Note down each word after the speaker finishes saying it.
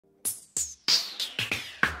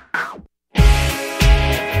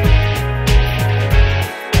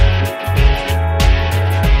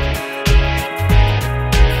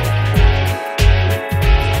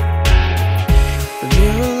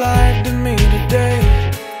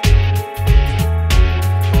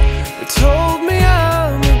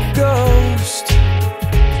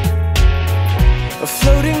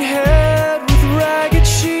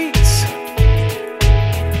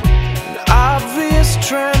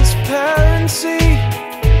transparency.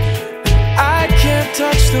 I can't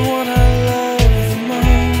touch the one I love the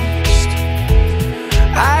most.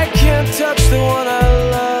 I can't touch the one I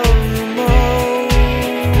love the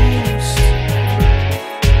most.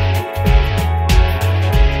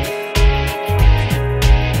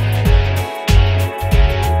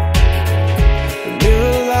 The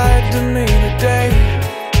mirror lied to me today.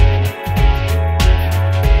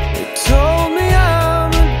 It told me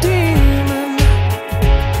I'm a demon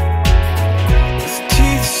with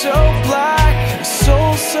teeth so black and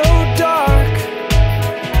soul so dark,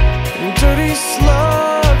 and dirty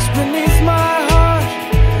slugs beneath my heart,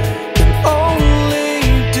 and only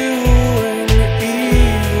doing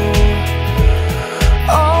evil,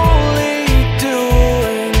 only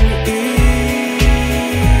doing evil.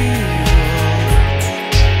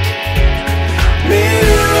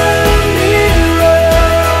 Mirror, mirror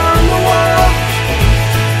on the wall,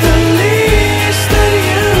 the least that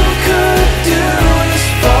you could do is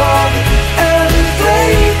fall and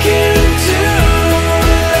break into a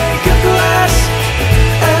lake of glass,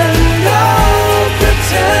 and I'll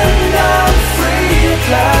pretend I'm free at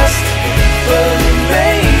last. But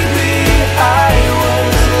maybe I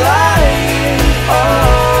was lying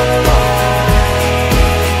all along,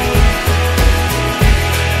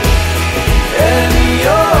 and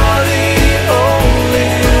you're the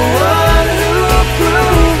only one who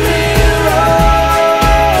proved me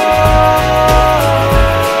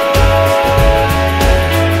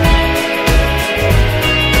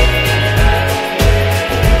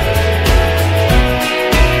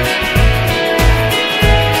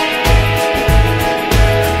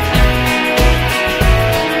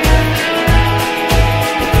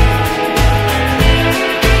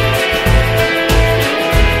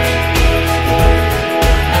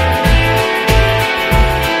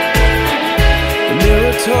The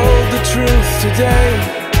mirror told the truth today.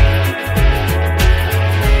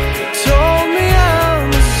 It told me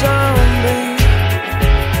I'm a zombie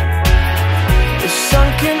with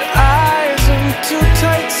sunken eyes and too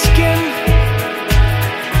tight skin,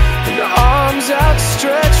 and arms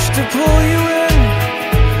outstretched to pull you in,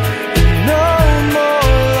 and no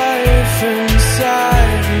more life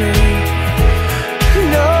inside me,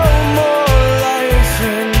 no more life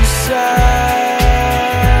inside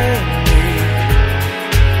me.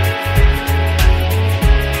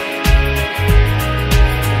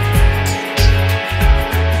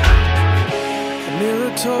 The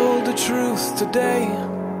mirror told the truth today.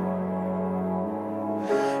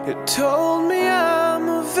 It told me I'm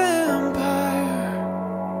a vampire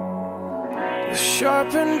with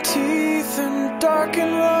sharpened teeth and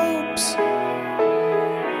darkened robes,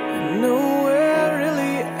 and nowhere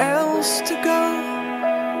really else to go,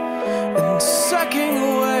 and sucking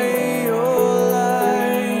away your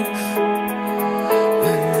life,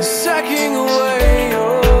 and sucking away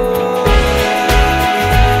your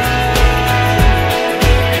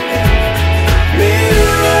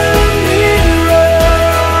mirror, mirror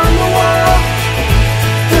on the wall,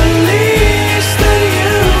 the least that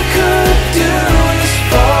you could do is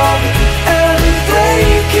fall and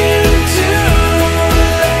break into a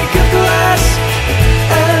lake of glass,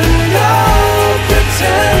 and I'll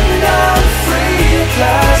pretend I'm free at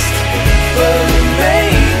last. But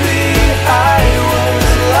maybe I was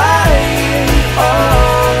lying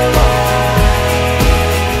all along,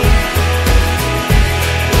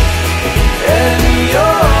 and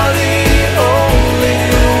you're the only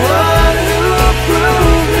one who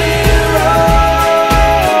proved me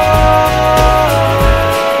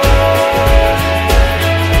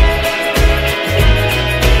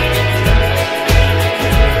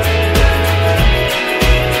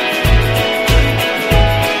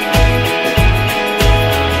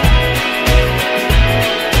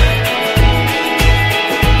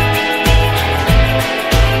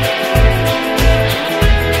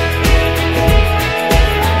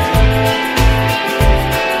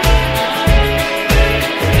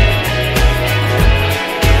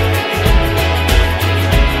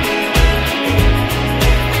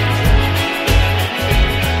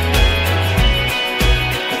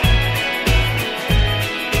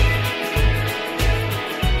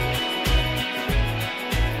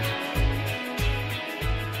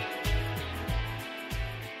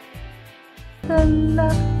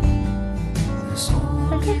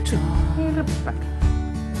Heel rupjes pakken.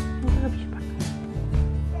 Heel rupjes pakken.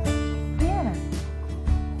 Ja.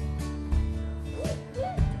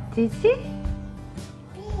 Cici?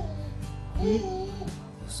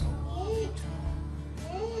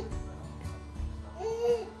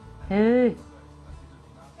 Hey.